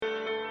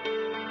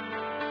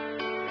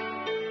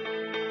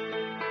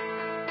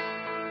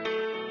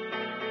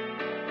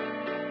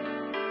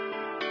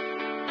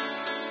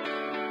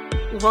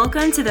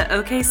Welcome to the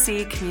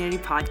OKC Community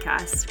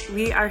Podcast.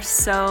 We are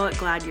so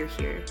glad you're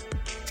here.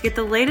 To get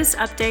the latest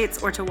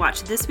updates or to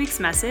watch this week's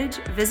message,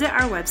 visit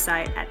our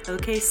website at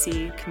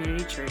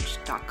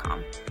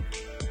okccommunitychurch.com.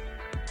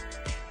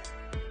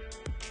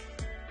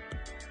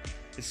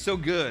 It's so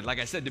good, like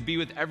I said, to be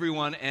with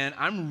everyone, and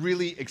I'm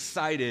really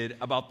excited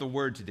about the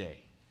Word today.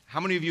 How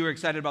many of you are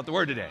excited about the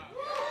Word today?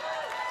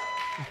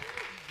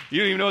 You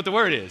don't even know what the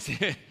Word is.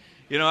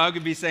 You know, I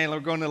could be saying, we're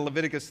going to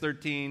Leviticus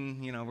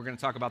 13, we're going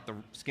to talk about the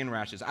skin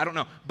rashes. I don't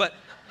know. But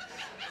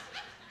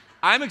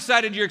I'm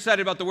excited you're excited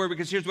about the Word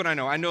because here's what I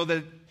know. I know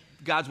that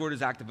God's Word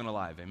is active and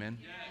alive. Amen?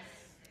 Yes.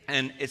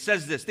 And it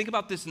says this. Think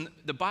about this.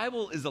 The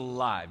Bible is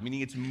alive, meaning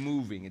it's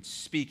moving, it's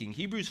speaking.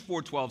 Hebrews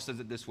 4:12 says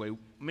it this way.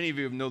 Many of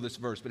you know this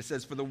verse, but it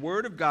says, "For the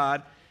Word of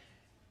God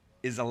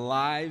is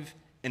alive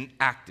and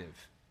active,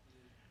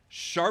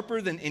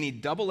 sharper than any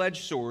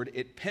double-edged sword.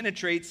 It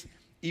penetrates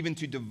even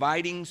to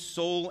dividing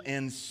soul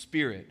and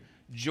spirit,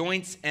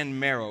 joints and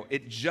marrow.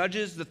 It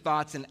judges the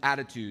thoughts and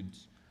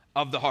attitudes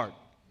of the heart."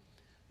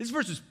 This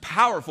verse is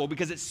powerful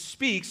because it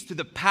speaks to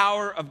the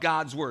power of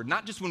God's Word,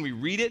 not just when we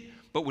read it,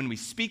 but when we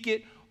speak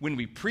it, when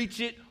we preach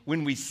it,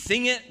 when we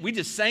sing it. We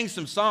just sang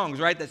some songs,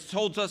 right, that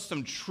told us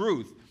some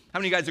truth. How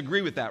many of you guys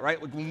agree with that,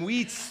 right? Like when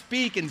we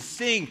speak and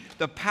sing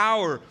the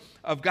power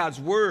of God's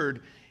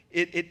Word,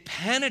 it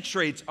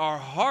penetrates our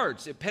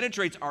hearts. It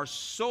penetrates our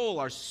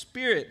soul, our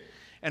spirit,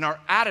 and our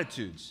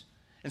attitudes.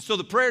 And so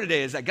the prayer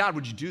today is that, God,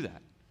 would you do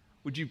that?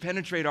 Would you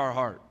penetrate our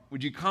heart?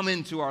 Would you come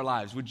into our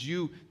lives? Would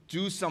you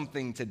do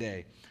something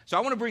today? So I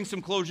want to bring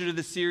some closure to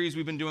this series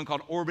we've been doing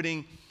called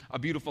Orbiting a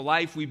Beautiful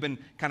Life. We've been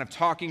kind of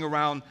talking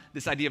around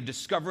this idea of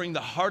discovering the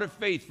heart of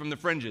faith from the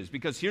fringes,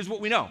 because here's what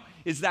we know,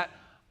 is that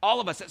all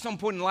of us at some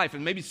point in life,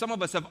 and maybe some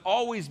of us have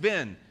always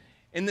been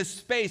in this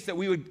space that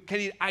we would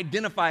kind of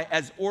identify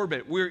as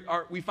orbit.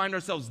 We find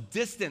ourselves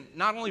distant,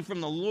 not only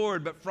from the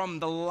Lord, but from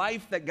the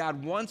life that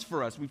God wants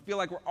for us. We feel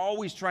like we're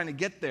always trying to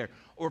get there,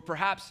 or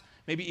perhaps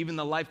maybe even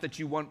the life that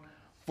you want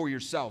for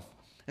yourself.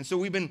 And so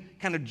we've been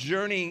kind of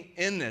journeying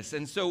in this.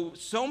 And so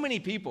many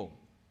people,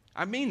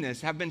 I mean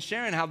this, have been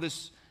sharing how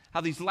these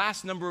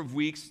last number of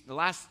weeks,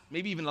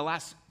 maybe even the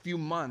last few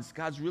months,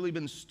 God's really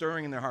been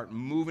stirring in their heart,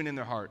 moving in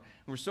their heart.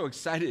 And we're so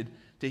excited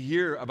to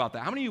hear about that.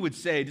 How many of you would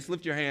say, just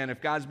lift your hand,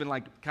 if God's been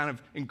like kind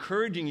of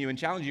encouraging you and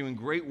challenging you in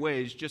great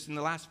ways just in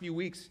the last few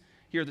weeks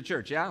here at the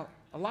church? Yeah,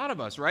 a lot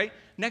of us, right?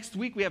 Next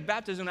week we have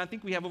baptism, and I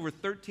think we have over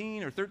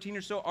 13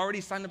 or so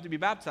already signed up to be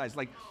baptized.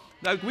 Like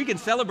we can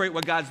celebrate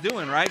what God's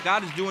doing, right?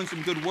 God is doing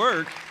some good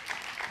work.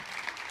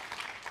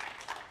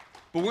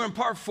 But we're in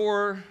part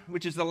 4,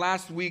 which is the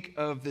last week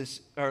of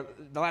this, or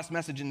the last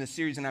message in this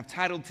series, and I've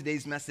titled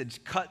today's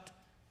message, Cut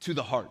to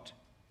the Heart.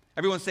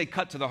 Everyone say,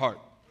 cut to the heart.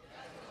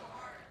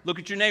 Look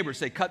at your neighbor,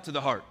 say, cut to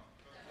the heart.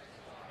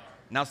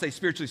 Now say,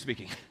 spiritually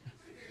speaking.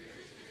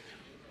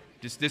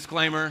 Just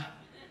disclaimer,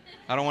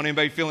 I don't want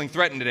anybody feeling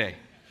threatened today.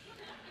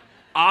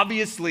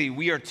 Obviously,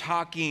 we are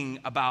talking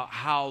about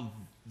how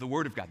the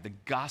Word of God, the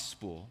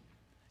gospel,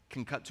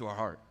 can cut to our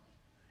heart.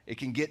 It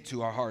can get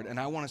to our heart, and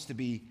I want us to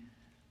be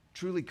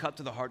truly cut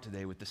to the heart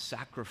today with the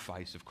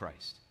sacrifice of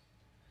Christ.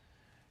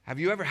 Have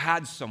you ever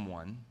had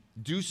someone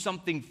do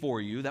something for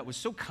you that was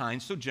so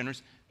kind, so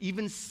generous,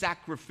 even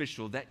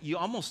sacrificial, that you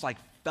almost like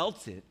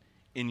felt it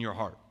in your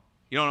heart?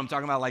 You know what I'm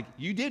talking about? Like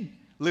you did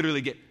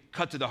literally get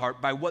cut to the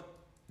heart by what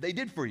they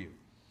did for you.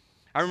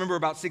 I remember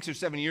about 6 or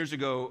 7 years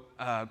ago,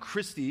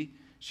 Christy,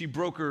 she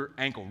broke her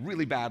ankle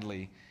really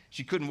badly.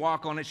 She couldn't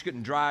walk on it. She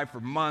couldn't drive for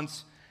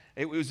months.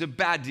 It was a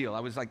bad deal.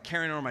 I was like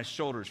carrying her on my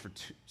shoulders for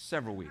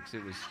several weeks.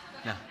 It was,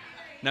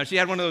 no, she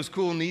had one of those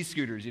cool knee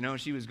scooters,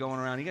 she was going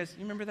around. You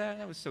remember that?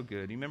 That was so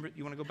good. You remember,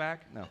 you want to go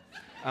back? No.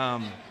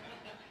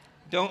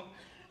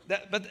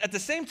 But at the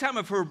same time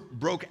of her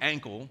broke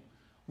ankle,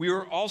 we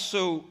were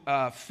also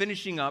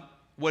finishing up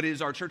what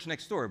is our church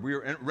next door. We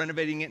were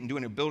renovating it and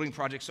doing a building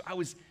project. So I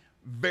was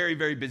very,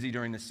 very busy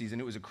during this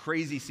season. It was a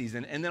crazy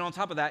season. And then on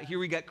top of that, here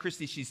we got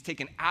Christy. She's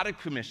taken out of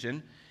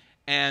commission,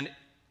 and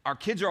our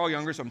kids are all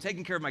younger, so I'm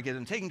taking care of my kids,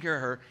 I'm taking care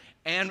of her,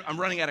 and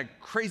I'm running at a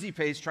crazy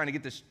pace trying to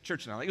get this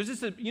church done. Like, it was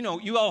just,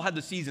 you all had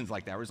the seasons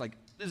like that, where it's like,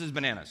 this is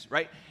bananas,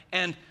 right?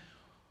 And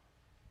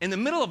in the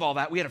middle of all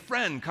that, we had a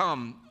friend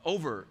come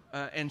over,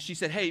 and she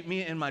said, hey,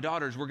 me and my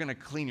daughters, we're going to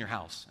clean your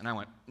house. And I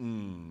went,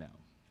 no,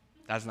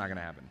 that's not going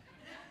to happen.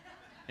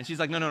 And she's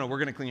like, no, we're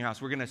going to clean your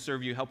house. We're going to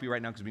serve you, help you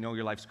right now, because we know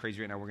your life's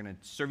crazy right now. We're going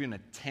to serve you in a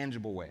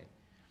tangible way.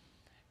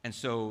 And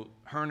so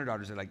her and her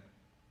daughters are like,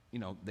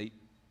 they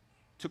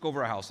took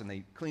over our house, and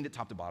they cleaned it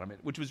top to bottom,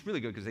 which was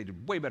really good because they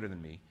did way better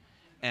than me.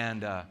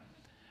 And but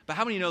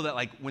how many of you know that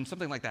like when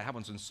something like that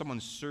happens, when someone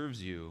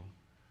serves you,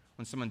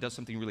 when someone does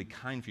something really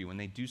kind for you, when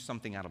they do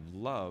something out of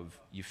love,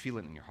 you feel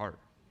it in your heart.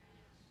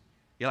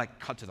 You're like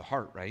cut to the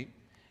heart, right?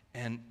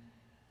 And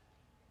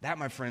that,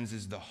 my friends,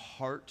 is the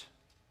heart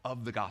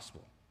of the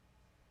gospel.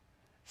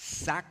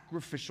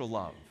 Sacrificial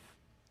love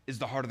is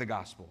the heart of the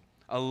gospel.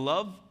 A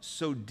love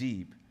so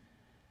deep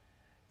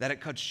that it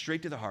cuts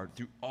straight to the heart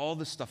through all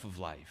the stuff of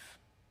life.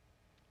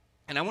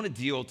 And I want to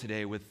deal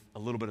today with a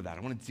little bit of that.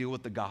 I want to deal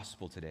with the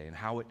gospel today and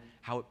how it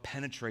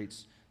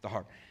penetrates the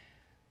heart.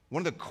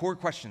 One of the core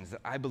questions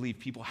that I believe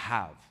people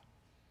have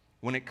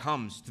when it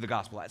comes to the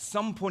gospel, at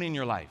some point in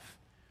your life,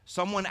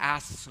 someone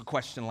asks a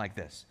question like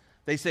this.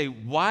 They say,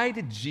 why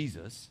did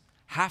Jesus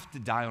have to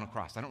die on a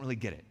cross? I don't really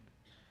get it.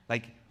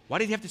 Like, why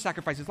did he have to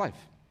sacrifice his life?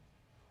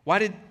 Why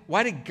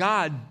did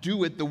God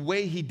do it the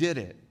way he did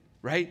it,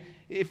 right?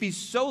 If he's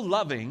so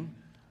loving,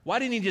 why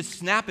didn't he just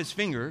snap his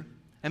finger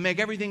and make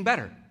everything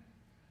better?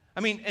 I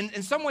mean,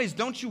 in some ways,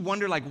 don't you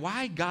wonder, like,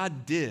 why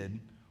God did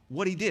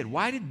what he did?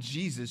 Why did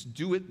Jesus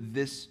do it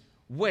this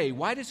way?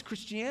 Why does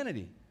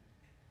Christianity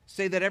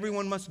say that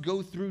everyone must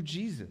go through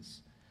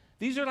Jesus?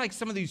 These are like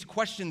some of these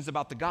questions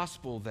about the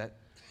gospel that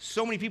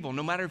so many people,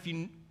 no matter if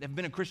you have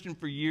been a Christian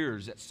for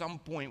years, at some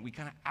point we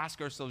kind of ask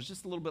ourselves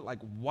just a little bit like,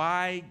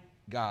 why,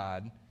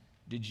 God,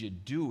 did you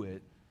do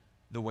it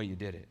the way you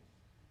did it?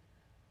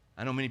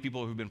 I know many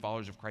people who've been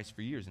followers of Christ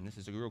for years, and this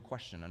is a real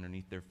question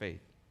underneath their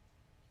faith.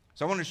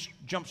 So I want to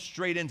jump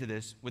straight into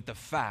this with the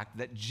fact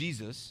that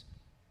Jesus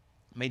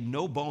made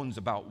no bones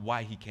about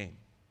why he came.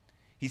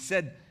 He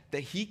said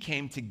that he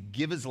came to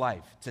give his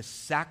life, to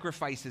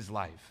sacrifice his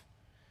life.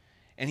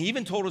 And he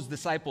even told his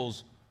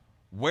disciples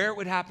where it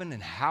would happen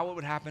and how it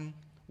would happen,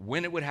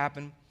 when it would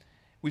happen.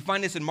 We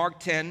find this in Mark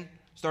 10,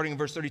 starting in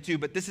verse 32,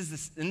 but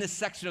in this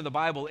section of the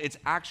Bible, it's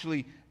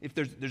actually, if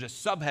there's a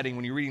subheading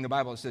when you're reading the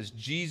Bible, it says,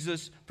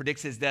 Jesus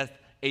predicts his death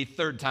a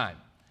third time.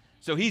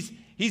 So he's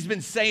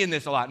been saying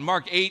this a lot. In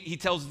Mark 8, he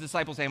tells his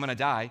disciples, hey, I'm going to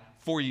die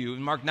for you.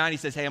 In Mark 9, he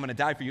says, hey, I'm going to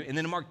die for you. And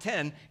then in Mark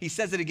 10, he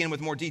says it again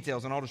with more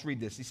details, and I'll just read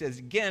this. He says,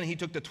 again, he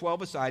took the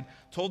 12 aside,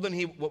 told them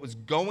what was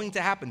going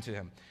to happen to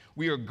him.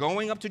 We are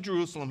going up to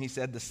Jerusalem, he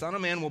said. The Son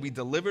of Man will be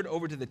delivered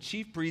over to the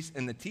chief priests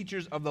and the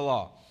teachers of the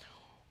law.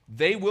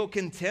 They will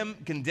condemn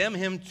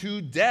him to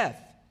death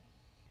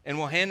and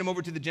will hand him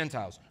over to the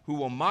Gentiles, who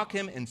will mock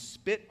him and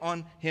spit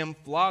on him,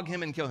 flog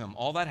him, and kill him.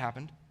 All that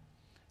happened.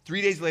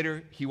 3 days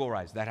later, he will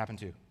rise. That happened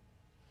too.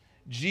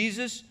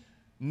 Jesus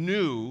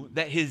knew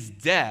that his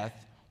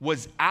death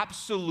was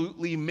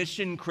absolutely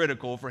mission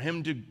critical for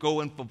him to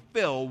go and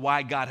fulfill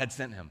why God had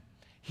sent him.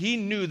 He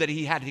knew that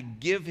he had to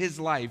give his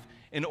life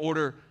in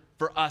order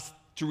for us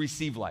to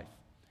receive life.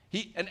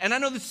 And I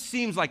know this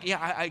seems like,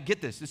 yeah, I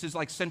get this. This is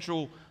like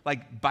central,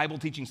 like Bible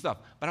teaching stuff.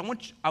 But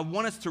I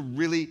want us to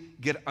really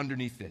get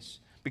underneath this.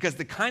 Because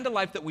the kind of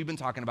life that we've been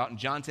talking about in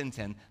John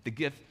 10:10, the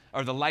gift,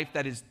 or the life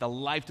that is the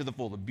life to the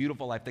full, the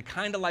beautiful life, the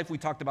kind of life we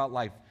talked about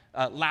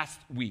last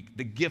week,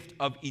 the gift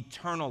of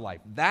eternal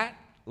life, that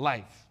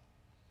life,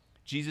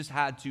 Jesus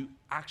had to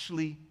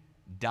actually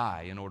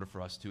die in order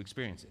for us to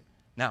experience it.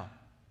 Now,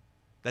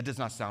 that does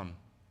not sound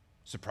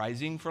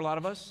surprising for a lot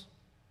of us.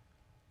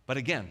 But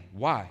again,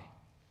 why?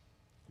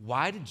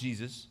 Why did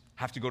Jesus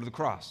have to go to the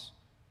cross?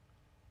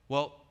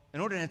 Well, in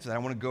order to answer that, I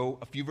want to go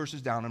a few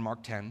verses down in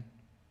Mark 10,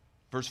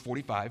 verse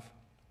 45,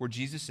 where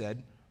Jesus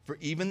said, for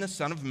even the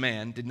Son of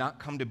Man did not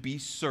come to be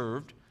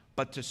served,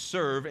 but to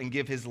serve and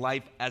give his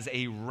life as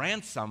a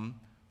ransom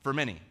for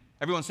many.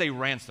 Everyone say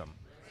ransom.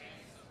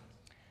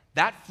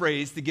 That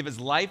phrase, to give his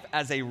life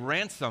as a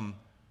ransom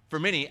for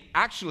many,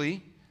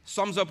 actually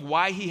sums up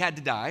why he had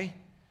to die.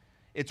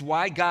 It's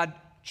why God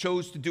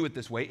chose to do it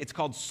this way. It's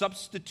called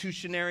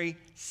substitutionary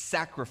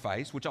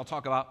sacrifice, which I'll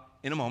talk about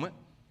in a moment.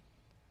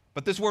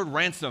 But this word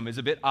ransom is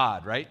a bit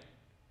odd, right?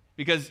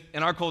 Because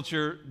in our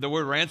culture, the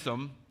word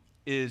ransom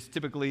is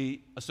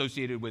typically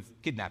associated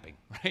with kidnapping,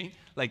 right?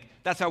 Like,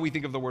 that's how we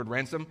think of the word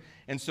ransom.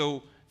 And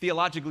so,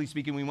 theologically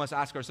speaking, we must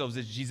ask ourselves,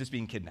 is Jesus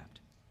being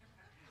kidnapped?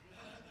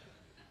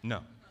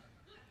 No.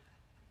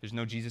 There's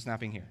no Jesus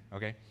napping here,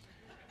 okay?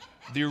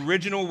 The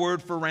original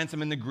word for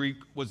ransom in the Greek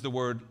was the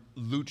word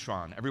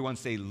lutron. Everyone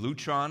say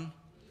lutron.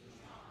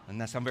 Doesn't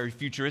that sound very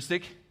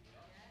futuristic?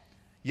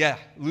 Yeah,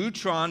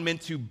 lutron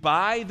meant to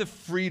buy the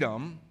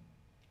freedom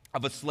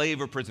of a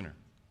slave or prisoner.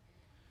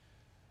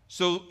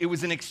 So it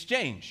was an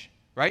exchange,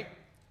 right?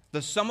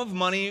 The sum of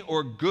money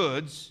or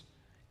goods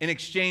in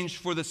exchange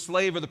for the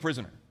slave or the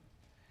prisoner.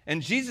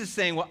 And Jesus is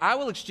saying, well, I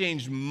will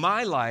exchange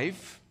my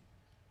life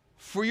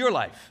for your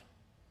life.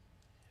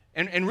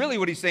 And really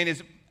what he's saying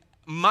is,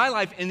 my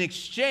life in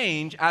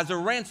exchange as a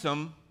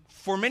ransom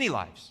for many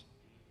lives.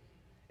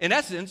 In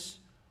essence,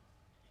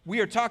 we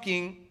are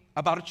talking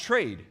about a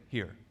trade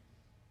here.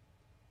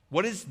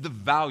 What is the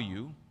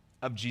value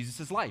of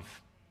Jesus'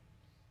 life?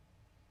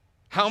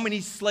 How many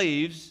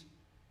slaves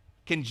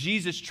can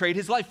Jesus trade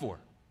his life for?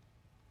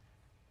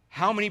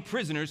 How many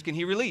prisoners can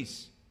he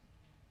release?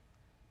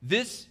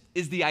 This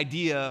is the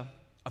idea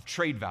of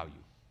trade value.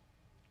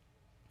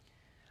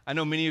 I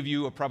know many of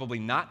you are probably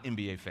not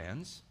NBA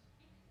fans,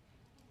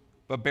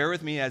 but bear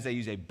with me as I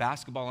use a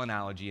basketball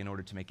analogy in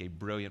order to make a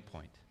brilliant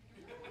point.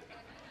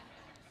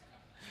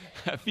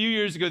 A few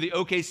years ago, the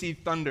OKC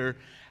Thunder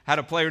had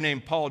a player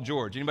named Paul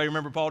George. Anybody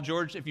remember Paul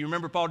George? If you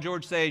remember Paul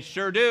George, say,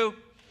 sure do.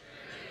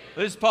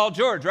 This is Paul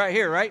George right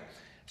here, right?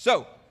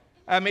 So,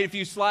 I made a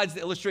few slides to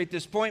illustrate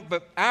this point,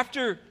 but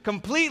after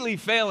completely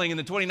failing in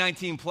the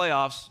 2019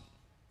 playoffs,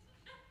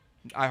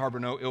 I harbor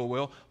no ill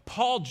will,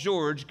 Paul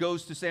George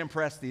goes to Sam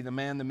Presti, the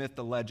man, the myth,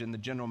 the legend, the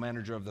general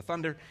manager of the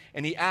Thunder,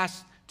 and he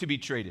asks to be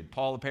traded.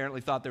 Paul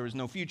apparently thought there was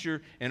no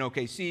future in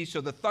OKC,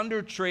 so the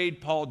Thunder trade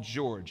Paul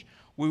George,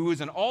 who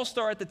was an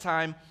all-star at the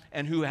time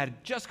and who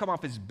had just come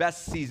off his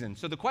best season.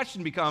 So the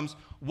question becomes,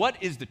 what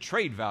is the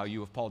trade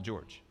value of Paul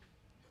George?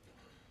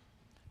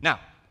 Now,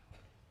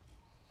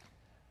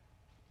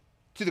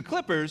 to the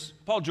Clippers,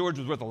 Paul George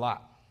was worth a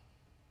lot.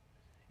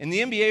 In the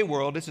NBA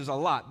world, this is a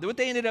lot. What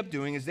they ended up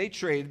doing is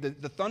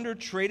the Thunder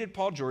traded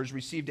Paul George,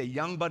 received a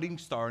young budding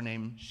star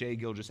named Shai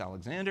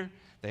Gilgeous-Alexander.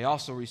 They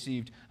also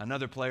received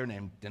another player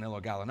named Danilo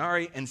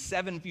Gallinari and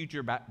 7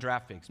 future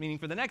draft picks, meaning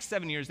for the next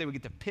 7 years, they would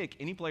get to pick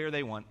any player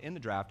they want in the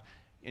draft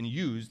and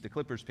use the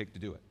Clippers pick to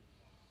do it.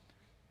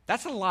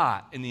 That's a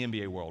lot in the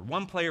NBA world,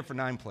 1 player for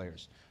 9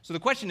 players. So the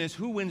question is,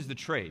 who wins the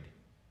trade?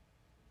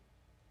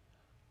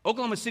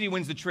 Oklahoma City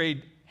wins the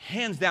trade.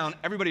 Hands down,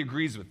 everybody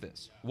agrees with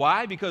this.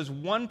 Why? Because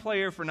 1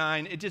 player for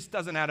 9, it just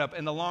doesn't add up.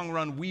 In the long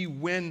run, we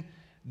win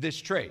this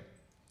trade.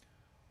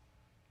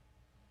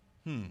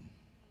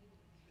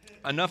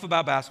 Enough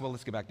about basketball.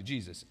 Let's get back to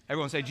Jesus.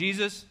 Everyone say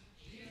Jesus.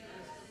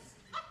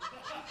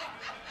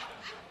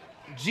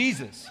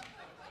 Jesus.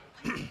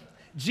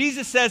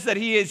 Jesus says that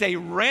he is a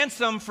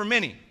ransom for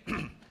many.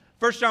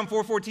 1 John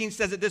 4:14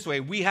 says it this way: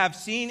 we have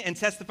seen and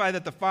testify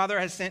that the Father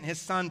has sent his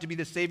Son to be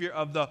the Savior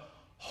of the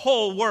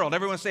whole world.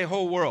 Everyone say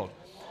whole world.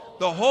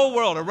 The whole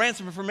world, a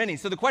ransom for many.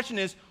 So the question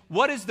is,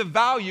 what is the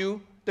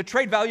value, the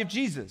trade value of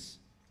Jesus?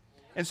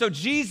 And so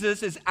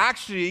Jesus is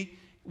actually,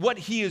 what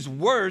he is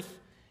worth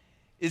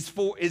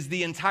is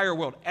the entire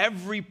world.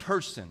 Every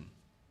person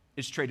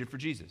is traded for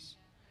Jesus.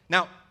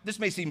 Now, this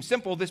may seem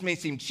simple, this may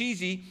seem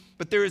cheesy,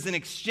 but there is an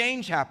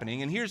exchange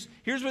happening. And here's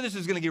where this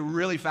is going to get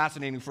really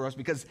fascinating for us,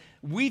 because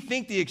we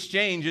think the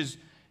exchange is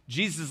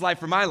Jesus' life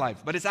for my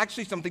life, but it's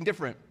actually something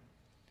different.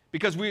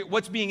 Because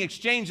what's being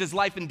exchanged is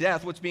life and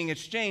death. What's being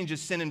exchanged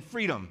is sin and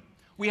freedom.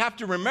 We have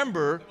to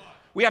remember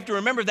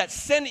that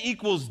sin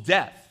equals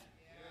death,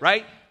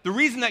 right? The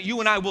reason that you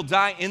and I will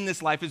die in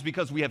this life is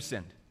because we have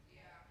sinned.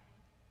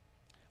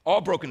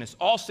 All brokenness,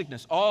 all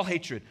sickness, all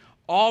hatred,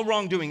 all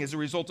wrongdoing is a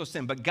result of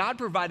sin. But God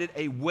provided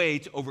a way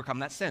to overcome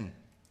that sin,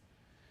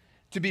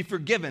 to be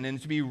forgiven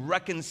and to be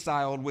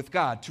reconciled with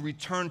God, to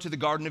return to the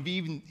Garden of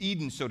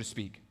Eden, so to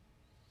speak,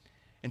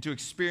 and to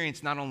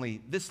experience not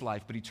only this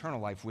life, but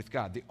eternal life with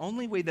God. The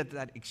only way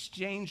that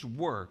exchange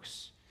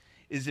works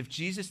is if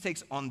Jesus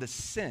takes on the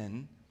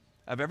sin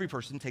of every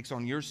person, takes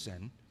on your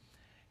sin,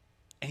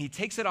 and he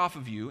takes it off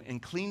of you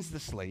and cleans the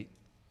slate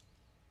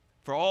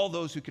for all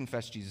those who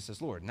confess Jesus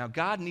as Lord. Now,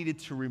 God needed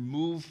to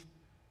remove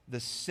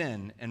the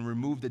sin and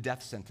remove the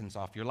death sentence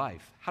off your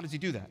life. How does he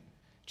do that?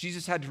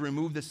 Jesus had to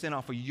remove the sin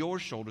off of your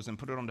shoulders and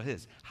put it onto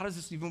his. How does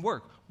this even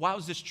work? Why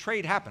does this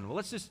trade happen? Well,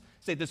 let's just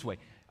say it this way.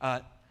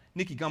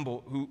 Nicky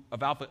Gumbel, who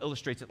of Alpha,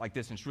 illustrates it like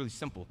this, and it's really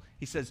simple.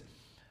 He says,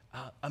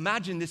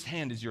 imagine this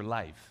hand is your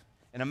life,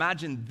 and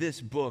imagine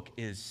this book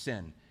is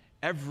sin.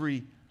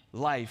 Every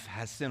life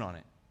has sin on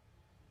it.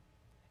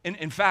 And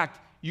in fact,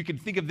 you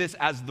could think of this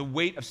as the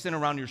weight of sin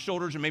around your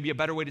shoulders, or maybe a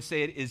better way to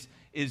say it is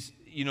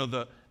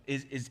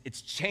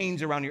it's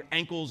chains around your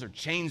ankles or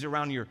chains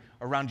around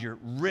your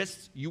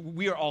wrists.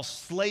 We are all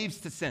slaves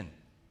to sin,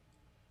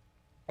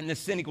 and this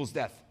sin equals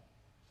death.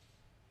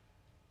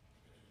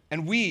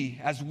 And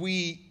as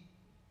we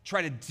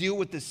try to deal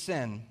with this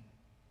sin,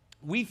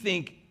 we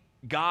think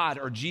God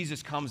or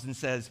Jesus comes and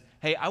says,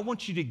 hey, I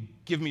want you to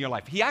give me your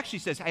life. He actually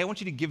says, hey, I want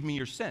you to give me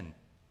your sin,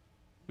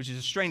 which is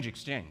a strange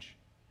exchange.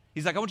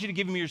 He's like, I want you to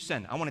give me your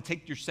sin. I want to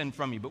take your sin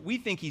from you. But we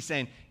think he's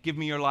saying, give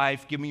me your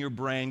life, give me your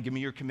brain, give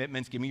me your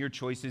commitments, give me your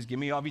choices, give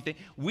me everything.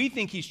 We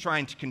think he's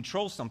trying to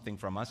control something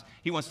from us.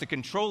 He wants to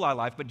control our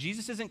life, but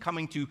Jesus isn't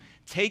coming to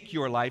take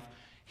your life.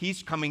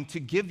 He's coming to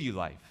give you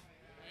life.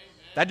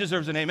 Amen. That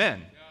deserves an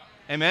amen.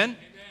 Yeah. Amen? Amen?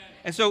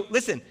 And so,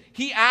 listen,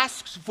 he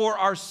asks for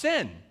our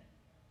sin.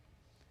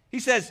 He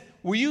says,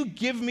 will you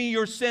give me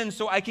your sin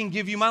so I can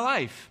give you my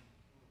life?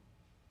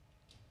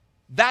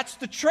 That's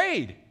the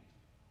trade,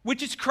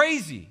 which is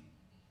crazy.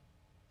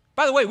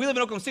 By the way, we live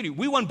in Oklahoma City.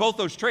 We won both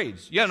those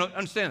trades. You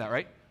understand that,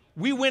 right?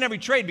 We win every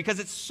trade because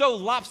it's so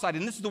lopsided,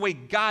 and this is the way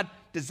God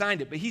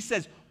designed it. But he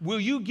says, will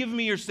you give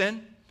me your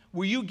sin?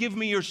 Will you give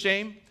me your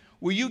shame?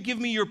 Will you give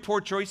me your poor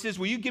choices?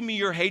 Will you give me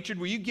your hatred?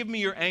 Will you give me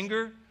your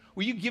anger?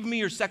 Will you give me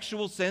your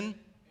sexual sin?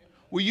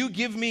 Will you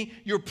give me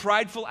your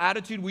prideful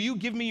attitude? Will you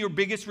give me your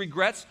biggest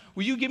regrets?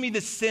 Will you give me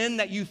the sin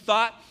that you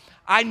thought,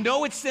 I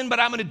know it's sin, but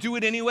I'm going to do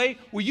it anyway?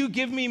 Will you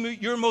give me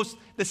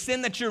the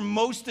sin that you're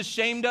most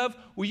ashamed of?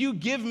 Will you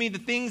give me the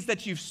things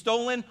that you've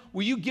stolen?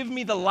 Will you give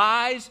me the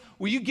lies?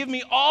 Will you give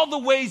me all the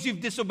ways you've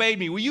disobeyed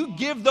me? Will you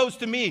give those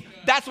to me?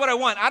 That's what I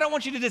want. I don't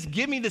want you to just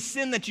give me the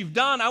sin that you've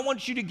done. I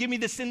want you to give me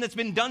the sin that's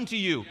been done to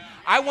you.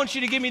 I want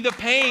you to give me the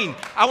pain.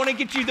 I want to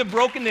get you the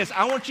brokenness.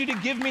 I want you to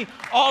give me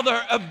all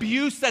the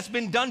abuse that's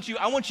been done to you.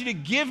 I want you to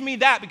give me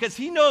that, because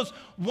he knows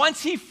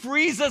once he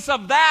frees us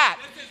of that,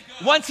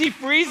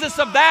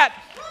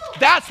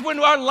 that's when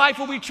our life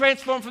will be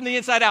transformed from the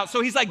inside out.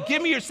 So he's like,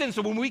 give me your sin.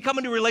 So when we come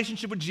into a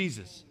relationship with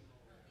Jesus,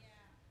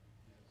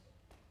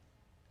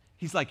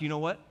 he's like, you know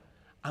what?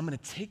 I'm going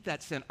to take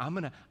that sin. I'm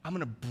going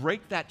to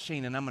break that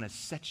chain, and I'm going to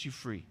set you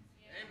free.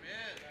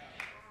 Amen.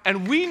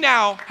 And we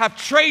now have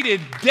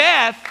traded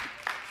death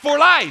for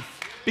life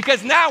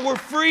because now we're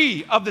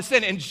free of the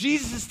sin. And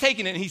Jesus is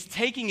taking it, and he's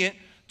taking it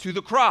to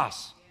the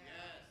cross.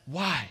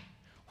 Why?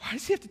 Why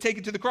does he have to take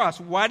it to the cross?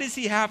 Why does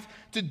he have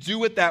to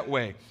do it that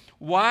way?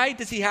 Why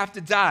does he have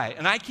to die?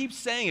 And I keep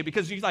saying it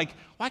because you're like,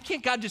 why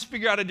can't God just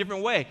figure out a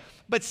different way?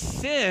 But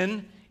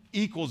sin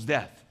equals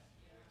death.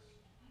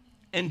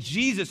 And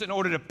Jesus, in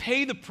order to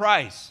pay the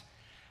price,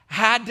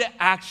 had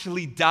to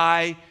actually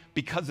die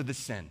because of the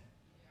sin.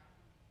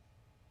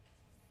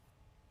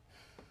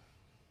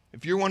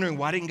 If you're wondering,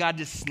 why didn't God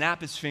just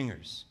snap his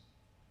fingers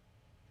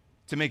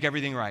to make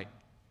everything right?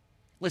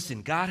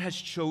 Listen, God has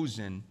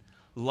chosen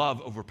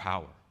love over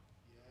power.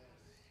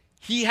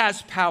 He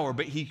has power,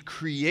 but he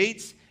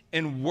creates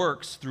and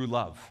works through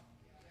love.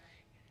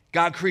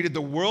 God created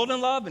the world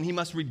in love, and he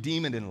must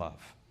redeem it in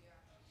love.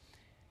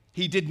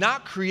 He did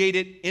not create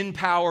it in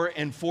power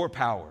and for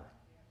power.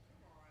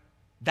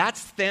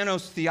 That's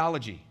Thanos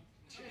theology.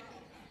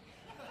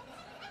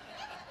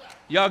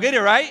 Y'all get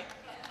it, right?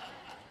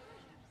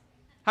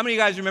 How many of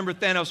you guys remember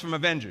Thanos from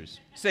Avengers?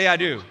 Say I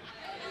do.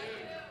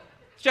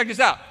 Check this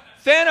out.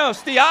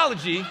 Thanos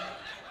theology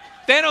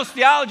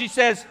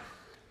says,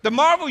 the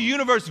Marvel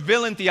Universe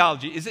villain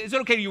theology, is it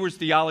okay to use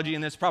theology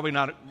in this? Probably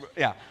not,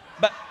 yeah.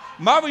 But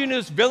Marvel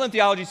Universe villain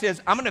theology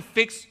says, I'm going to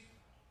fix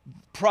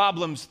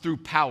problems through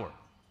power.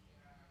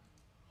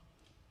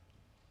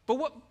 But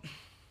what?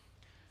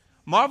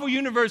 Marvel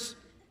Universe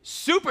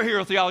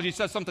superhero theology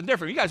says something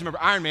different. You guys remember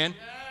Iron Man?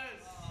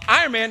 Yes.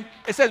 Iron Man,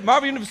 it says,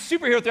 Marvel Universe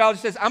superhero theology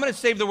says, I'm going to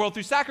save the world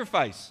through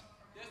sacrifice.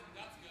 Yes,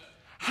 that's good.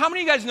 How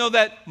many of you guys know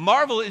that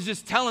Marvel is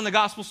just telling the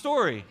gospel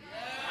story? Yes.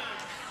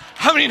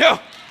 How many know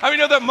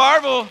that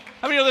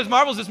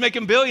Marvel's just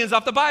making billions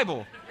off the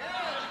Bible?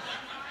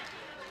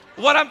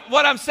 Yes.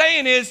 What I'm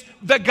saying is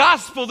the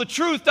gospel, the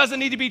truth doesn't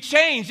need to be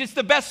changed. It's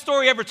the best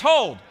story ever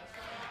told.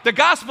 The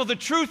gospel, the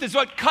truth is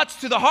what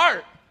cuts to the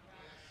heart.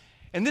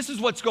 And this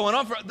is what's going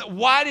on.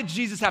 Why did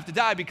Jesus have to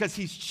die? Because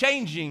he's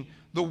changing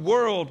the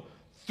world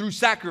through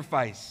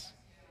sacrifice.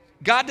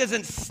 God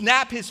doesn't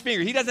snap his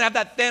finger. He doesn't have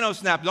that Thanos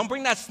snap. Don't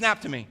bring that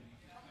snap to me.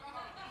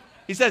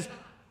 He says,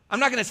 I'm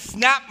not going to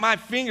snap my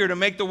finger to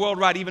make the world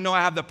right, even though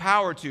I have the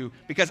power to,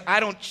 because I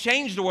don't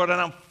change the world. I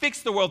don't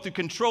fix the world through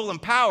control and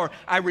power.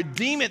 I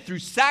redeem it through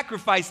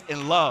sacrifice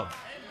and love.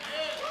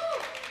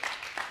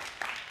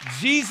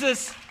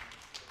 Jesus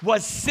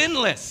was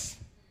sinless,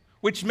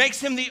 which makes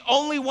him the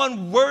only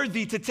one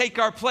worthy to take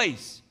our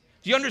place.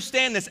 Do you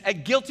understand this? A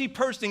guilty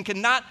person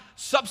cannot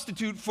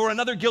substitute for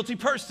another guilty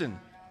person.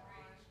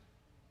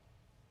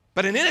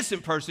 But an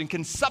innocent person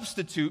can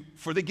substitute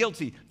for the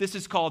guilty. This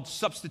is called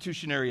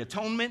substitutionary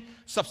atonement,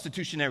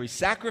 substitutionary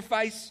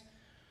sacrifice.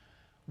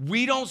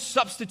 We don't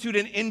substitute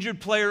an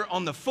injured player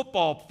on the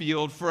football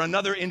field for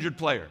another injured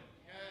player.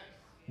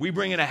 We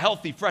bring in a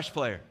healthy, fresh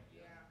player.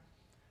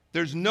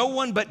 There's no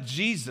one but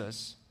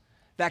Jesus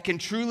that can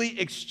truly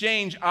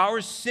exchange our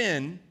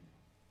sin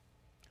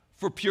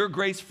for pure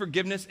grace,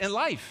 forgiveness, and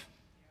life.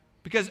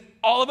 Because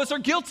all of us are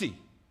guilty.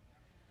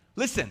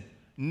 Listen,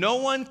 no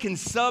one can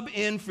sub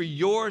in for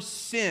your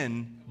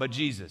sin but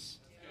Jesus.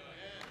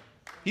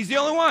 He's the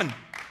only one.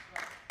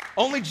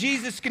 Only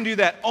Jesus can do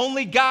that.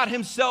 Only God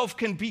himself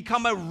can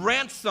become a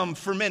ransom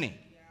for many.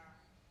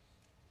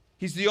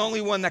 He's the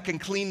only one that can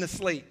clean the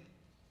slate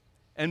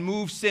and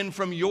move sin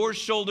from your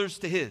shoulders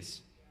to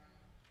his.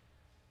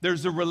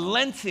 There's a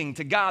relenting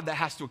to God that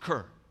has to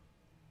occur.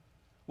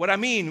 What I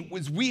mean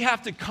is we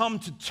have to come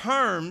to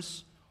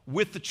terms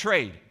with the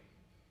trade.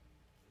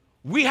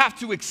 We have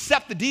to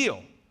accept the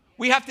deal.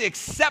 We have to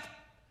accept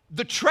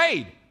the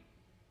trade.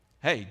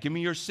 Hey, give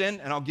me your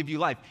sin and I'll give you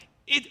life.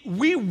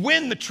 We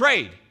win the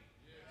trade,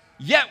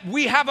 yet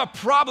we have a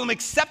problem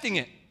accepting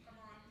it.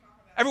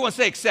 Everyone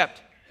say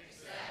accept.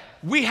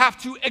 We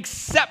have to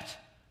accept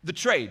the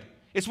trade.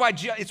 It's why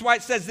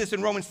it says this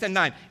in Romans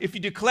 10:9. If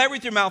you declare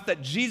with your mouth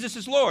that Jesus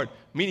is Lord,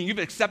 meaning you've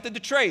accepted the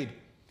trade,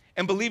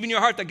 and believe in your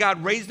heart that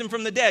God raised him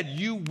from the dead,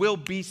 you will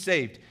be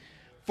saved.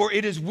 For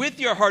it is with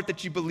your heart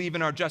that you believe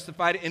and are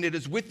justified, and it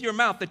is with your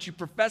mouth that you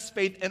profess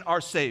faith and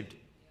are saved.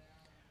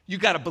 You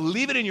got to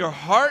believe it in your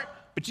heart,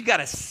 but you got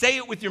to say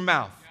it with your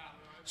mouth.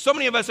 So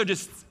many of us are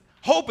just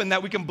hoping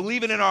that we can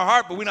believe it in our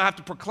heart, but we don't have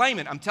to proclaim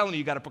it. I'm telling you,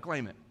 you got to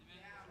proclaim it.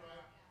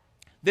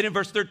 Then in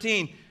verse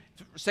 13,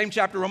 same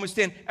chapter, Romans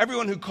 10,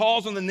 everyone who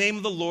calls on the name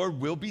of the Lord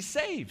will be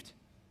saved.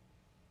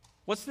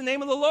 What's the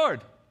name of the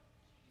Lord?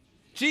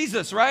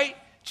 Jesus, right?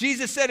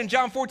 Jesus said in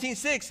John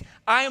 14:6,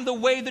 I am the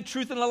way, the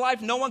truth, and the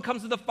life. No one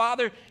comes to the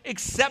Father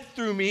except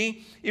through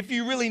me. If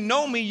you really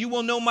know me, you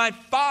will know my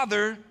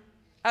Father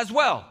as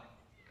well.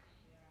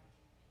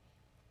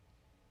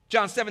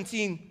 John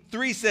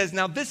 17:3 says,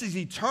 now this is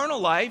eternal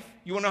life.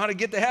 You want to know how to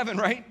get to heaven,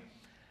 right?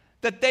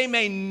 That they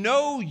may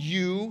know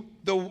you,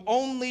 the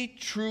only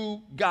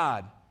true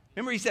God.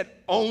 Remember he said,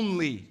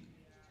 only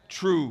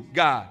true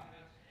God.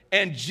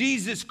 And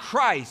Jesus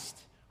Christ,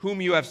 whom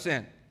you have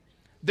sent.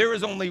 There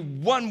is only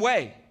one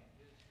way.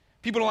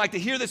 People don't like to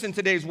hear this in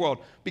today's world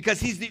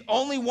because he's the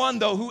only one,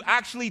 though, who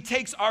actually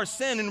takes our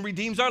sin and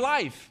redeems our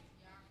life.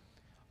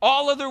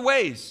 All other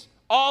ways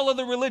all of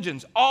the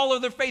religions, all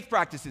of their faith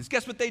practices,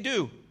 guess what they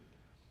do?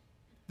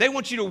 They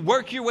want you to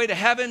work your way to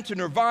heaven, to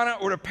nirvana,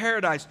 or to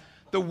paradise.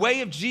 The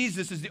way of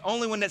Jesus is the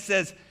only one that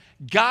says,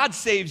 God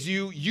saves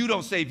you, you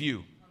don't save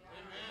you.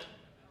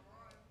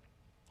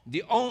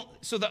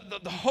 So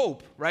the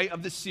hope, right,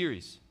 of this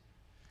series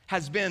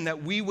has been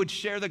that we would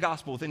share the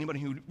gospel with anybody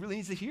who really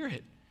needs to hear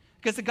it.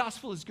 Because the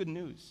gospel is good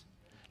news.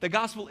 The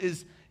gospel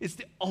is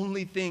the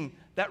only thing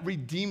that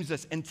redeems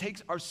us and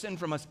takes our sin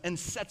from us and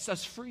sets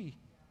us free.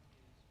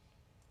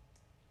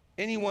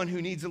 Anyone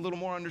who needs a little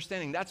more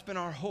understanding, that's been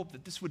our hope,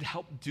 that this would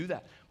help do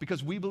that.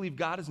 Because we believe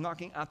God is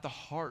knocking at the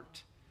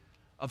heart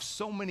of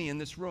so many in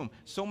this room,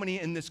 so many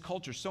in this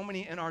culture, so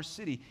many in our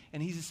city.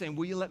 And he's just saying,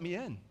 will you let me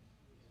in?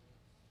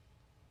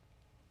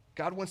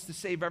 God wants to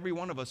save every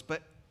one of us,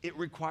 but it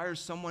requires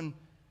someone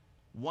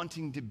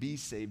wanting to be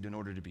saved in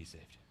order to be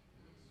saved.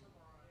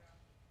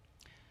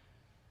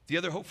 The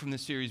other hope from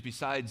this series,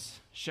 besides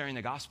sharing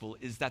the gospel,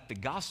 is that the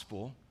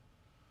gospel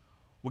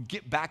will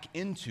get back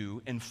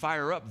into and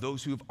fire up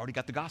those who have already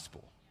got the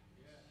gospel.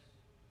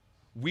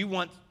 We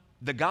want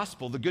the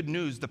gospel, the good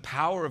news, the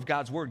power of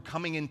God's word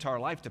coming into our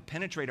life to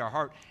penetrate our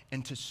heart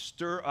and to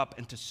stir up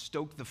and to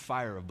stoke the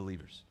fire of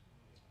believers.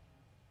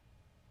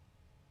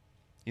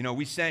 You know,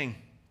 we sang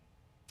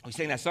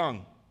that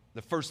song,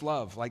 The First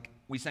Love, like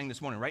we sang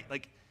this morning, right?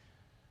 Like,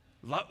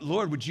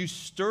 Lord, would you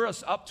stir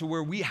us up to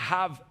where we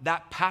have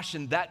that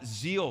passion, that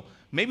zeal?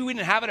 Maybe we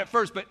didn't have it at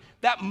first, but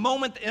that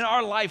moment in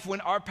our life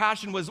when our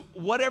passion was,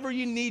 whatever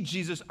you need,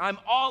 Jesus, I'm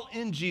all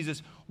in,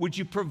 Jesus. Would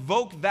you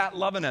provoke that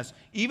love in us?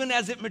 Even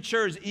as it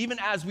matures, even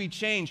as we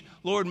change,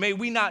 Lord, may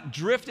we not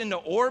drift into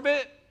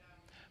orbit.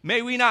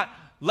 May we not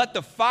let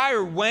the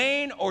fire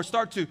wane or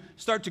start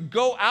to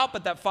go out,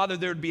 but that, Father,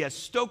 there would be a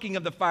stoking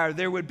of the fire.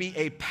 There would be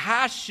a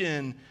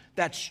passion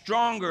that's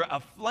stronger,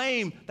 a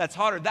flame that's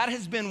hotter. That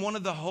has been one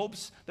of the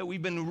hopes that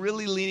we've been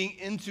really leaning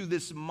into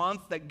this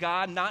month, that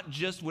God, not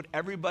just would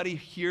everybody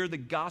hear the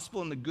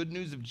gospel and the good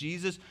news of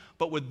Jesus,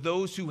 but with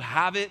those who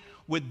have it,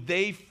 would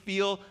they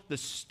feel the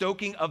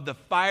stoking of the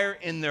fire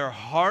in their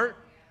heart,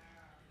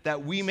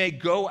 that we may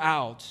go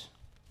out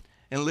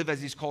and live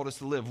as he's called us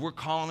to live. We're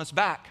calling us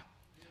back.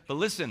 But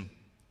listen,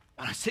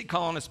 when I say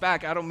calling us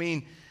back, I don't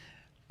mean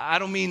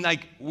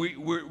like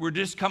we're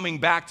just coming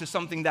back to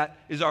something that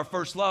is our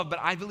first love, but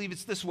I believe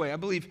it's this way. I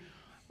believe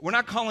we're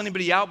not calling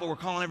anybody out, but we're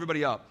calling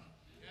everybody up.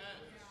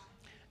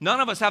 None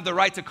of us have the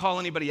right to call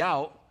anybody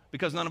out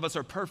because none of us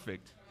are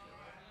perfect.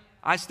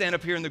 I stand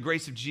up here in the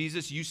grace of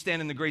Jesus. You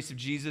stand in the grace of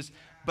Jesus.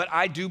 But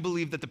I do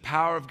believe that the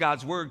power of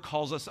God's word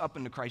calls us up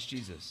into Christ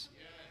Jesus.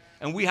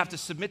 And we have to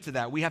submit to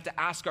that. We have to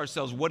ask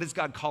ourselves, what is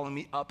God calling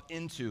me up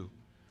into?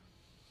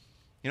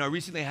 You know, I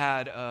recently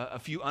had a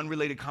few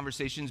unrelated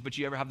conversations, but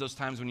you ever have those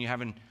times when you're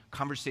having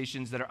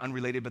conversations that are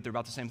unrelated, but they're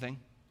about the same thing?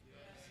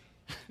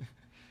 Yes.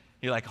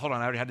 You're like, hold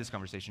on, I already had this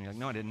conversation. You're like,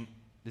 no, I didn't.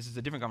 This is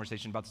a different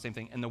conversation about the same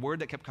thing. And the word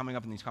that kept coming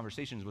up in these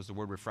conversations was the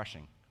word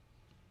refreshing.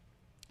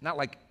 Not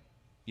like,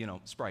 you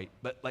know, Sprite,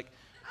 but like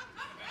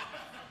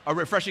a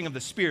refreshing of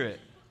the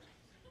spirit.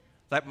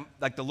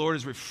 Like the Lord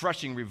is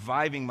refreshing,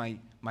 reviving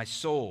my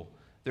soul.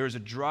 There is a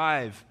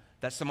drive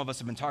that some of us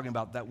have been talking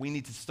about, that we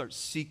need to start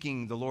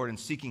seeking the Lord and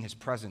seeking his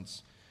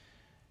presence.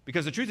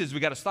 Because the truth is,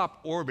 we got to stop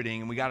orbiting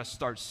and we got to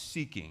start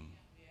seeking.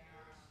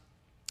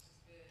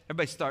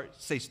 Everybody start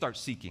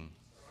seeking.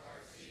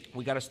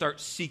 We got to start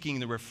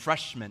seeking the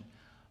refreshment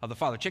of the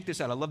Father. Check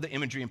this out. I love the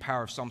imagery and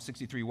power of Psalm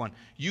 63:1.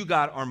 You,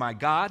 God, are my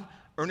God.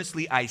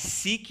 Earnestly I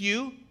seek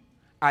you.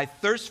 I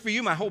thirst for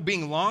you. My whole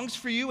being longs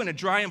for you in a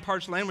dry and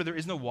parched land where there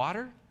is no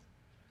water.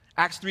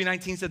 Acts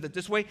 3:19 said that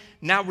this way.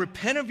 Now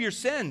repent of your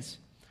sins.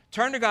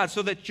 Turn to God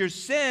so that your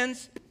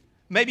sins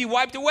may be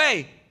wiped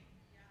away.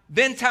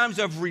 Then times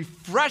of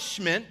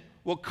refreshment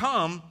will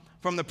come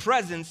from the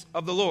presence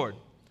of the Lord.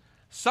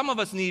 Some of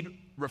us need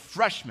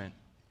refreshment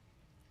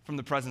from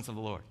the presence of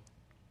the Lord.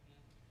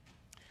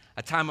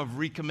 A time of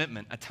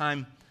recommitment, a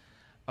time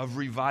of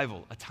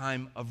revival, a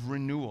time of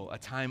renewal, a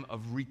time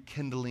of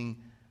rekindling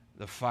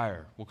the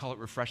fire. We'll call it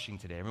refreshing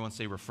today. Everyone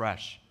say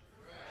refresh.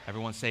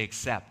 Everyone say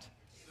accept.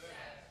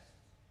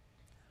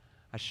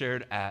 I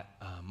shared at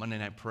Monday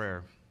Night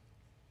Prayer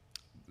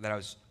that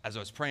as I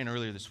was praying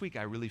earlier this week,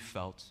 I really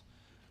felt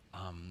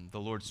the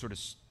Lord sort of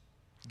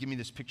give me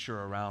this picture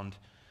around.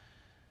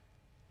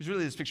 It was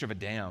really this picture of a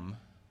dam,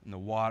 and the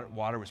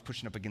water was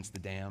pushing up against the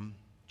dam,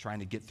 trying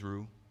to get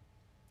through,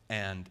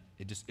 and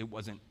it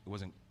wasn't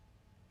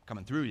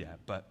coming through yet,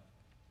 but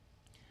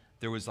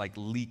there was like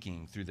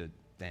leaking through the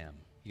dam.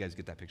 You guys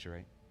get that picture,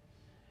 right?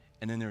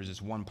 And then there was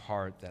this one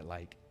part that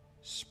like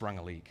sprung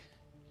a leak.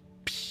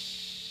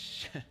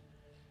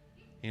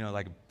 You know,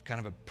 like kind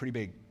of a pretty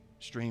big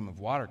stream of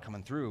water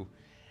coming through.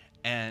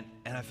 And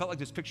I felt like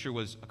this picture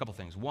was a couple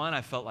things. One,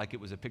 I felt like it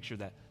was a picture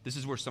that this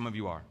is where some of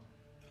you are.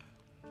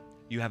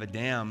 You have a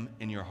dam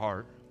in your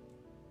heart,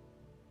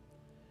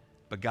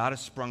 but God has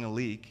sprung a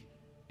leak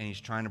and he's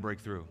trying to break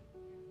through.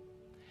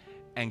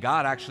 And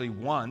God actually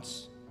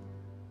wants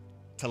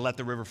to let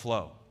the river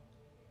flow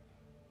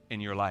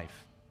in your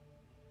life.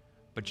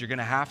 But you're going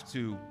to have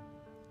to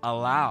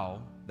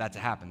allow that to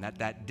happen.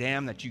 That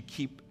dam that you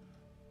keep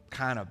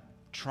kind of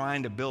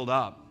trying to build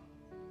up,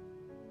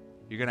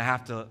 you're going to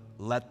have to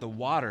let the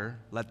water,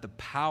 let the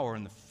power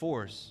and the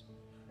force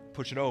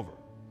push it over.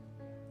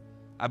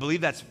 I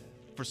believe that's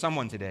for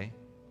someone today,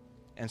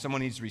 and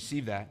someone needs to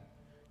receive that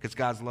because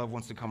God's love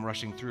wants to come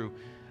rushing through.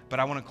 But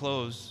I want to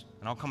close,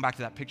 and I'll come back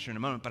to that picture in a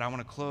moment, but I want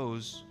to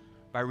close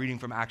by reading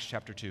from Acts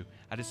chapter 2.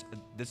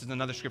 This is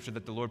another scripture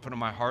that the Lord put on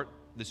my heart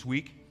this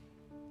week.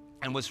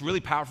 And what's really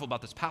powerful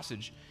about this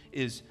passage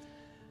is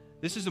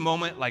this is a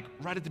moment like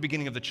right at the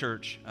beginning of the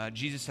church.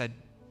 Jesus had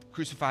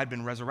crucified,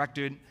 been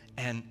resurrected,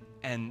 and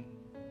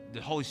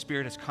the Holy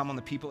Spirit has come on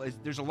the people.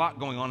 There's a lot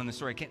going on in this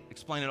story. I can't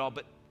explain it all,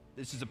 but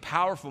this is a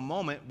powerful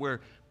moment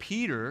where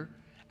Peter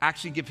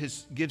actually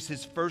gives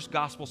his first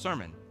gospel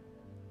sermon.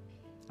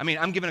 I mean,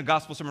 I'm giving a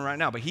gospel sermon right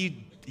now, but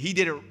he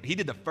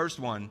did the first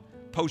one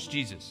post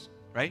Jesus,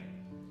 right?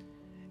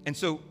 And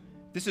so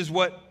this is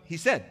what he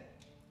said,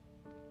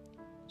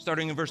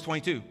 starting in verse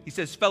 22. He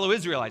says, fellow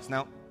Israelites.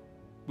 Now,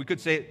 we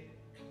could say,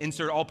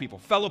 insert all people.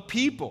 Fellow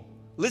people,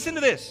 listen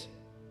to this.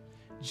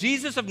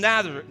 Jesus of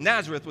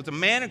Nazareth was a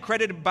man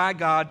accredited by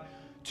God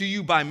to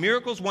you by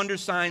miracles,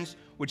 wonders, signs,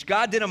 which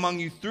God did among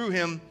you through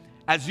him,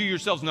 as you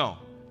yourselves know.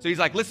 So he's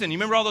like, listen, you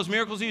remember all those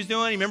miracles he was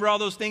doing? You remember all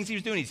those things he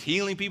was doing? He's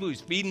healing people. He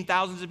was feeding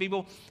thousands of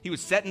people. He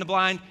was setting the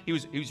blind. He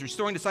was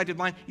restoring the sight to the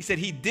blind. He said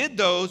he did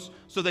those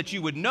so that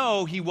you would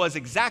know he was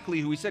exactly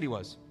who he said he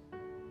was.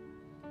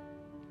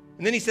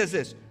 And then he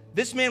says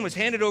this man was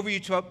handed over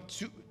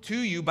to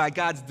you by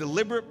God's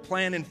deliberate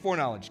plan and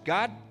foreknowledge.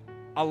 God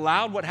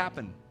allowed what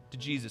happened to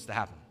Jesus to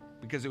happen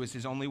because it was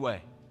his only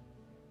way.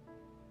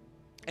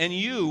 And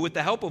you, with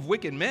the help of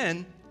wicked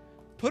men,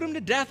 put him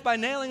to death by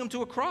nailing him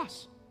to a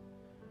cross.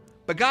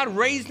 But God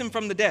raised him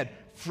from the dead,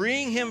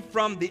 freeing him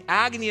from the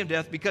agony of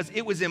death because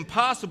it was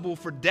impossible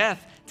for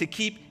death to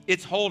keep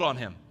its hold on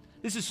him.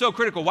 This is so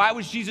critical. Why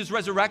was Jesus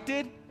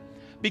resurrected?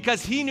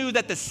 Because he knew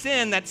that the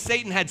sin that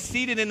Satan had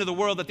seeded into the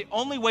world, that the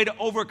only way to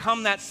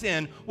overcome that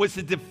sin was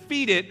to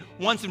defeat it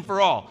once and for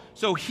all.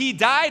 So he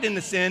died in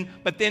the sin,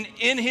 but then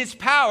in his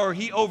power,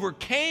 he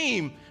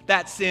overcame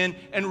that sin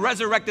and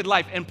resurrected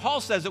life. And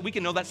Paul says that we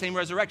can know that same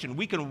resurrection.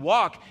 We can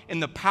walk in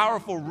the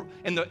powerful,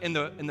 in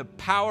the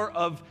power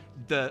of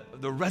the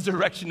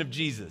resurrection of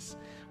Jesus.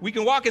 We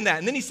can walk in that.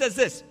 And then he says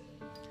this,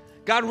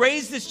 God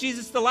raised this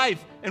Jesus to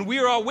life, and we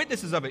are all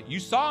witnesses of it. You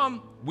saw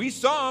him. We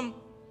saw him.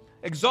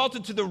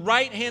 Exalted to the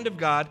right hand of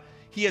God,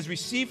 he has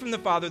received from the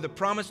Father the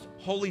promised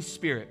Holy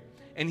Spirit,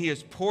 and he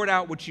has poured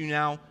out what you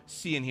now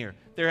see and hear.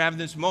 They're having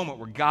this moment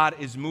where God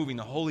is moving.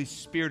 The Holy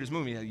Spirit is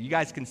moving. You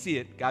guys can see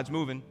it. God's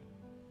moving.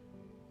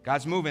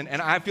 God's moving.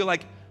 And I feel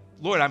like,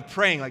 Lord, I'm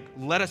praying, like,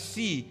 let us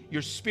see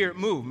your Spirit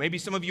move. Maybe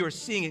some of you are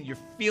seeing it. You're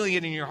feeling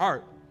it in your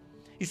heart.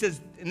 He says,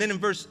 and then in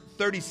verse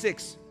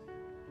 36,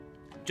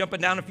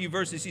 jumping down a few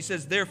verses, he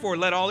says, therefore,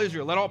 let all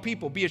Israel, let all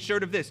people be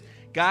assured of this.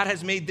 God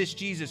has made this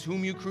Jesus,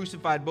 whom you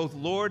crucified, both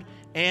Lord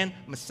and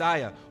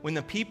Messiah. When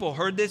the people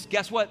heard this,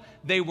 guess what?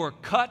 They were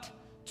cut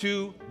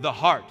to the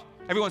heart.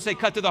 Everyone say,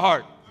 cut to the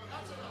heart.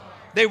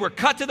 They were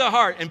cut to the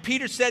heart. And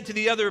Peter said to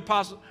the other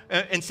apostles,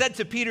 and said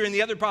to Peter and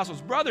the other apostles,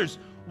 brothers,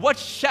 what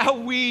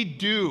shall we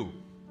do?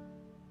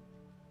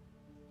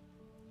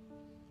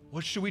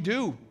 What should we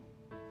do?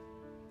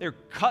 They're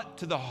cut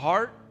to the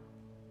heart.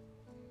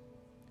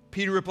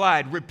 Peter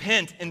replied,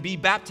 repent and be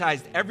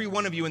baptized, every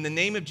one of you, in the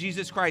name of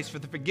Jesus Christ for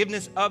the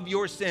forgiveness of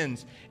your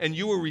sins, and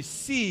you will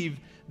receive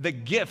the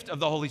gift of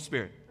the Holy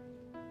Spirit.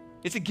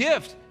 It's a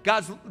gift,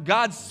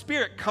 God's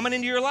Spirit coming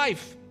into your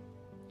life.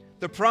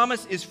 The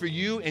promise is for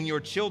you and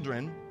your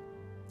children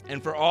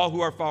and for all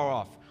who are far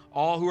off,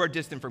 all who are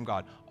distant from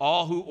God,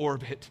 all who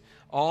orbit,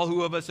 all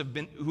who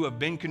have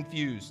been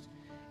confused,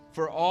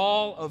 for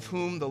all of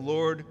whom the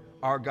Lord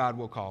our God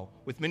will call.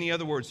 With many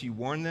other words, he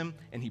warned them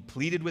and he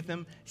pleaded with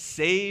them,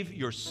 save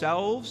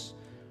yourselves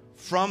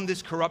from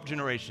this corrupt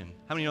generation.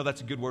 How many know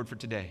that's a good word for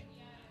today?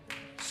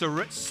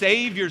 So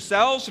save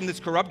yourselves from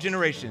this corrupt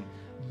generation.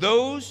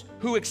 Those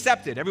who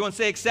accepted, everyone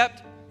say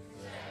accept.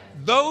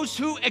 Those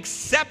who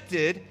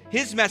accepted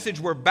his message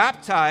were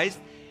baptized,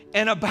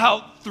 and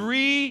about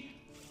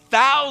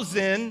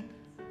 3,000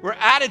 were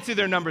added to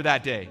their number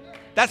that day.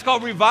 That's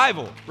called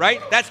revival, right?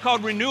 That's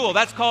called renewal.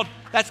 That's called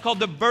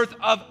the birth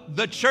of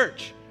the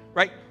church,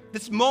 right?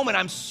 This moment,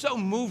 I'm so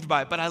moved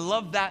by it, but I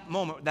love that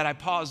moment that I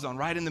paused on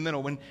right in the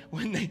middle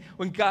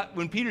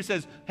when Peter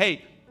says,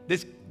 hey,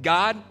 this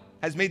God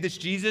has made this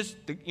Jesus,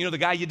 the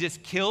guy you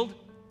just killed,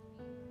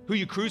 who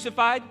you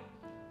crucified,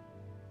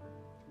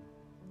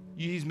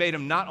 he's made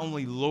him not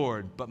only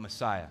Lord, but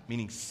Messiah,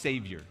 meaning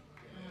Savior.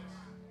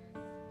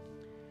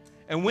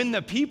 And when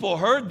the people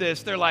heard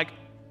this, they're like,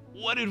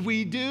 what did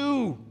we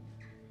do?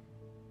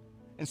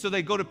 And so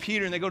they go to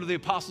Peter and they go to the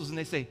apostles and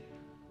they say,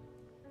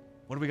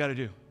 what do we got to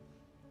do?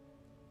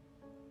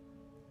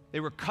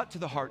 They were cut to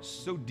the heart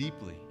so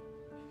deeply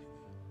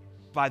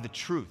by the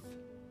truth,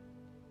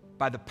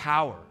 by the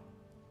power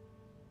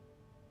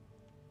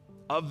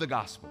of the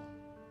gospel,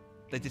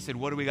 that they said,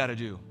 what do we got to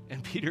do?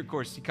 And Peter, of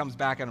course, he comes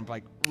back at him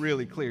like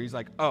really clear. He's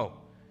like, oh,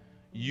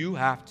 you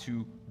have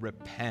to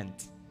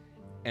repent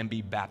and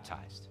be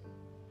baptized.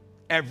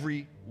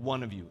 Every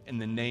one of you, in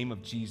the name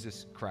of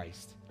Jesus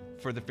Christ,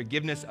 for the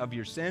forgiveness of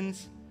your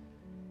sins,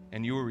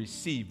 and you will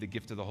receive the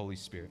gift of the Holy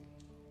Spirit.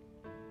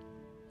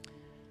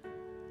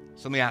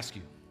 So let me ask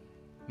you.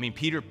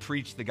 Peter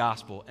preached the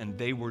gospel, and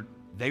they were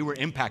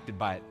impacted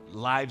by it.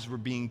 Lives were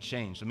being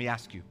changed. Let me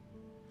ask you,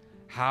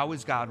 how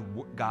is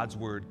God's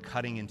word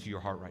cutting into your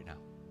heart right now?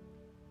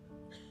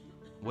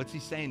 What's he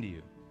saying to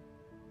you?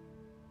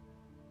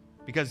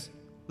 Because,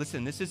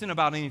 listen, this isn't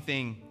about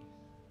anything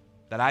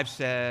that I've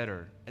said,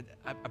 or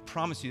I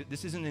promise you,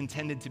 this isn't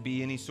intended to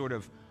be any sort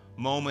of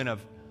moment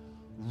of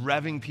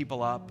revving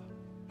people up.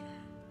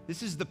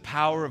 This is the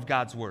power of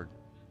God's word,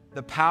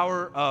 the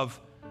power of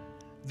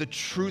the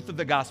truth of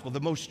the gospel, the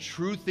most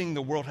true thing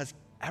the world has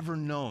ever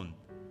known,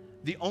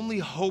 the only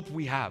hope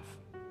we have.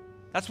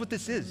 That's what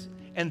this is.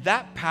 And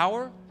that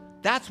power,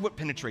 that's what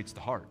penetrates the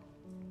heart.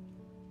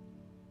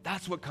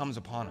 That's what comes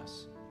upon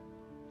us.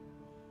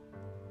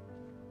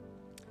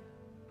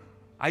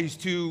 I use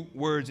two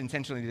words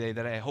intentionally today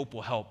that I hope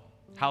will help.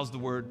 How's the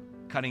word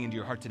cutting into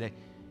your heart today?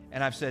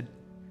 And I've said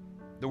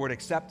the word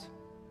accept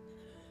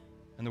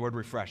and the word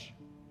refresh.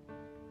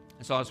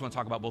 And so I just want to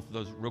talk about both of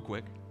those real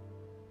quick.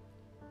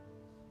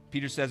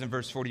 Peter says in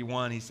verse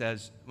 41, he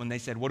says, when they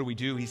said, what do we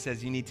do? He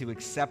says, you need to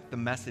accept the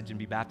message and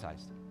be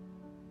baptized.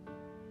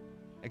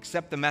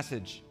 Accept the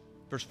message,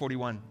 verse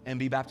 41, and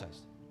be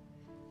baptized.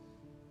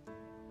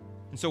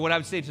 And so what I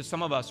would say to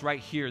some of us right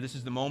here, this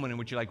is the moment in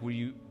which you're like, were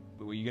you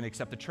going to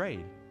accept the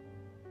trade?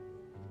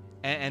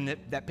 And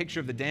that picture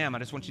of the dam, I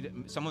just want you to,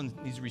 someone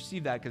needs to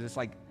receive that, because it's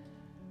like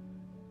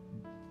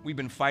we've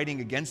been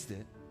fighting against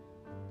it.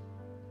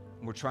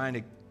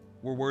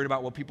 We're worried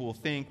about what people will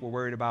think. We're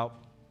worried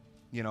about,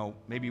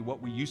 maybe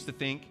what we used to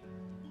think,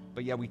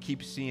 but yet we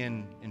keep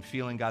seeing and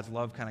feeling God's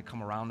love kind of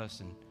come around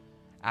us and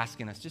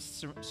asking us,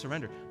 just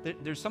surrender.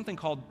 There's something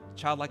called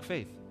childlike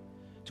faith,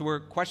 to where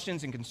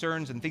questions and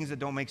concerns and things that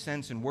don't make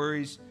sense and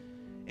worries,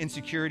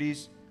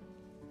 insecurities,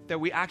 that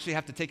we actually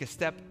have to take a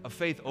step of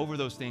faith over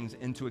those things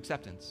into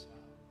acceptance.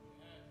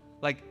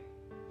 Like,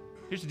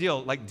 here's the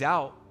deal, like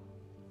doubt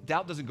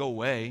doesn't go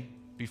away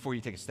before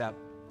you take a step.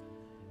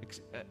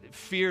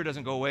 Fear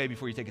doesn't go away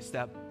before you take a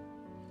step.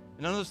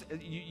 None of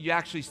those, you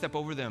actually step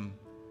over them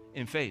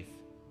in faith.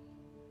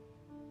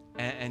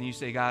 And you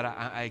say, God,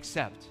 I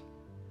accept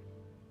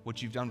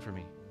what you've done for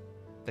me,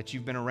 that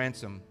you've been a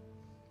ransom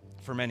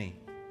for many,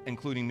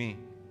 including me.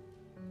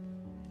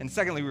 And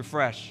secondly,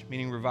 refresh,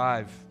 meaning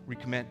revive,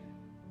 recommit,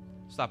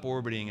 stop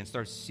orbiting and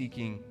start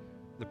seeking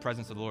the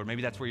presence of the Lord.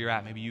 Maybe that's where you're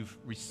at. Maybe you've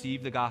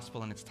received the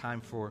gospel and it's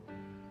time for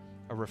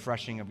a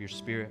refreshing of your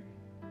spirit.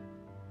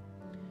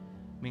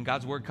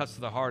 God's word cuts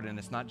to the heart, and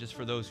it's not just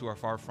for those who are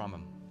far from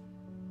him.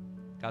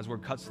 God's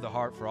word cuts to the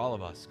heart for all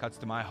of us, cuts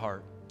to my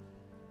heart,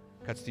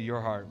 cuts to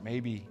your heart.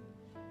 Maybe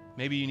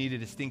you need a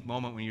distinct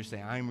moment when you're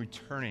saying, I'm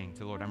returning to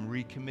the Lord. I'm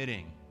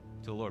recommitting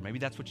to the Lord. Maybe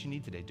that's what you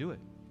need today. Do it.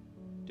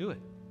 Do it.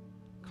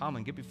 Come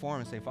and get before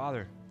him and say,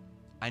 Father,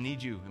 I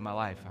need you in my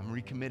life. I'm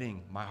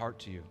recommitting my heart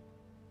to you.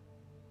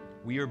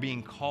 We are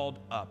being called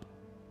up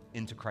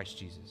into Christ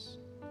Jesus.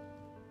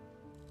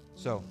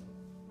 So,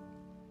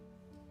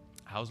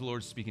 how's the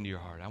Lord speaking to your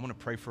heart? I want to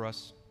pray for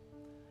us,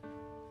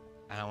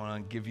 and I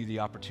want to give you the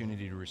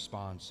opportunity to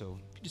respond. So,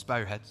 if you just bow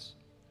your heads,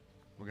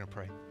 we're going to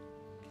pray.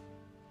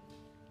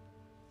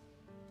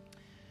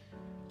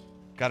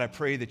 God, I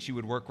pray that you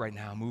would work right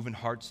now, moving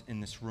hearts in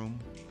this room.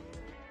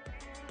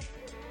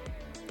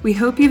 We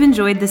hope you've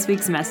enjoyed this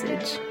week's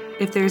message.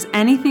 If there's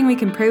anything we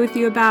can pray with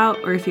you about,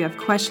 or if you have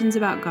questions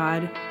about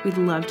God, we'd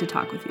love to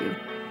talk with you.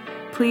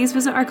 Please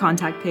visit our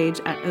contact page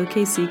at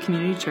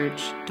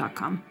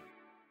okccommunitychurch.com.